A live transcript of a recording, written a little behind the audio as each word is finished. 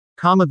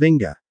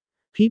Camavinga.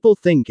 People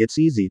think it's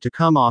easy to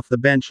come off the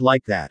bench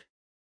like that.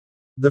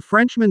 The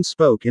Frenchman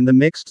spoke in the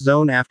mixed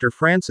zone after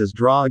France's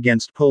draw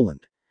against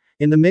Poland.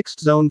 In the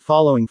mixed zone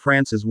following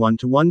France's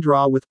 1-1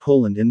 draw with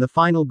Poland in the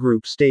final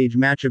group stage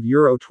match of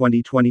Euro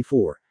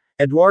 2024,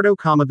 Eduardo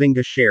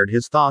Camavinga shared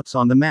his thoughts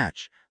on the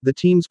match, the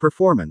team's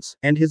performance,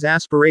 and his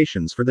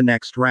aspirations for the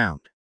next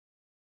round.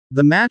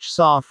 The match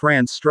saw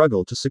France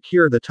struggle to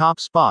secure the top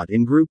spot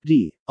in Group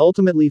D,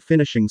 ultimately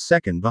finishing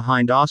second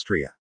behind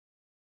Austria.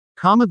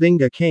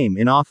 Camavinga came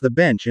in off the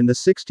bench in the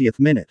 60th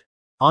minute.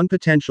 On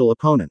potential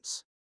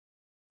opponents.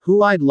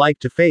 Who I'd like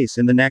to face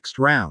in the next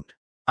round.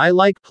 I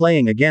like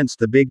playing against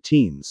the big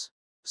teams.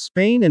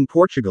 Spain and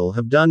Portugal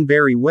have done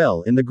very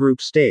well in the group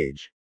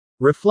stage.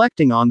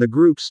 Reflecting on the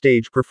group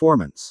stage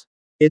performance.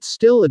 It's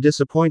still a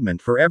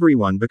disappointment for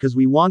everyone because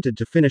we wanted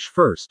to finish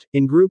first,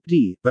 in Group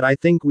D, but I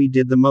think we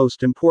did the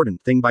most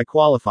important thing by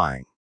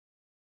qualifying.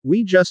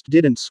 We just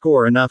didn't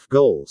score enough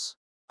goals.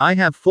 I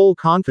have full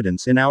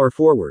confidence in our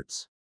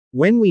forwards.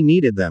 When we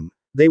needed them,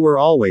 they were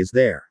always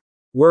there.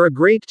 We're a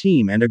great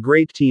team and a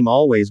great team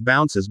always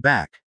bounces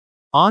back.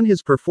 On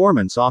his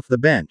performance off the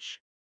bench.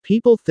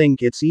 People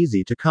think it's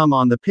easy to come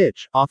on the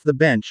pitch, off the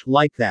bench,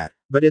 like that,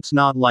 but it's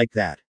not like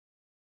that.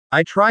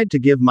 I tried to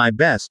give my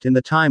best in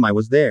the time I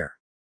was there.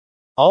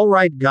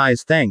 Alright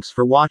guys, thanks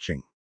for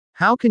watching.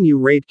 How can you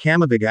rate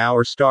Camavinga,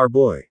 our star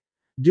boy?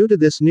 Due to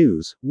this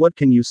news, what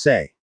can you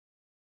say?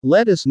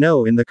 Let us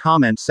know in the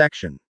comment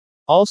section.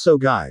 Also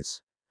guys,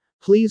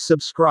 please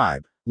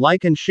subscribe,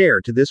 like and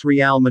share to this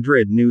Real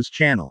Madrid news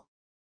channel.